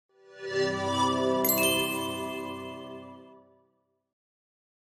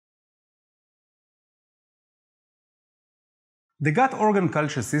The gut organ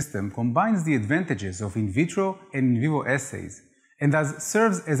culture system combines the advantages of in vitro and in vivo assays, and thus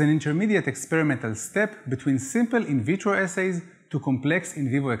serves as an intermediate experimental step between simple in vitro assays to complex in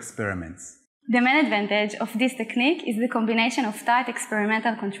vivo experiments. The main advantage of this technique is the combination of tight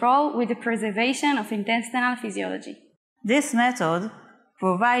experimental control with the preservation of intestinal physiology. This method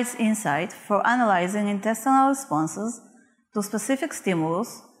provides insight for analyzing intestinal responses to specific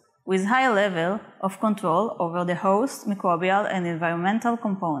stimulus with high level of control over the host, microbial, and environmental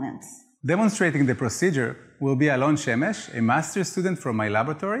components. Demonstrating the procedure will be Alon Shemesh, a master's student from my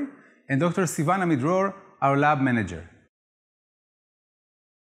laboratory, and Dr. Sivan Amidror, our lab manager.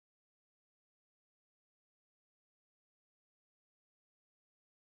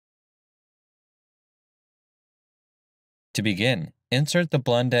 To begin, insert the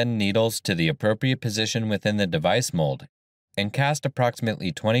blunt end needles to the appropriate position within the device mold and cast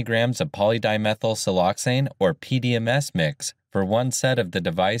approximately 20 grams of polydimethyl siloxane or PDMS mix for one set of the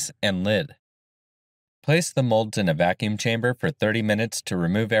device and lid. Place the molds in a vacuum chamber for 30 minutes to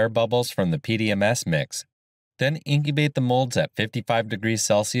remove air bubbles from the PDMS mix. Then incubate the molds at 55 degrees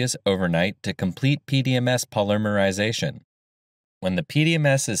Celsius overnight to complete PDMS polymerization. When the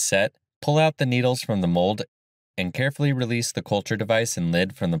PDMS is set, pull out the needles from the mold and carefully release the culture device and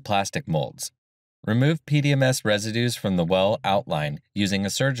lid from the plastic molds. Remove PDMS residues from the well outline using a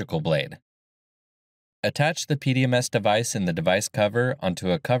surgical blade. Attach the PDMS device in the device cover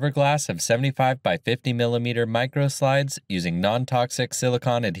onto a cover glass of 75 by 50 mm microslides using non-toxic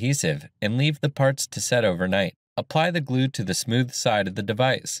silicone adhesive and leave the parts to set overnight. Apply the glue to the smooth side of the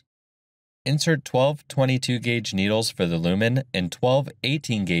device. Insert 12 22-gauge needles for the lumen and 12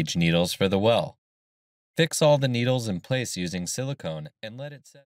 18-gauge needles for the well. Fix all the needles in place using silicone and let it set.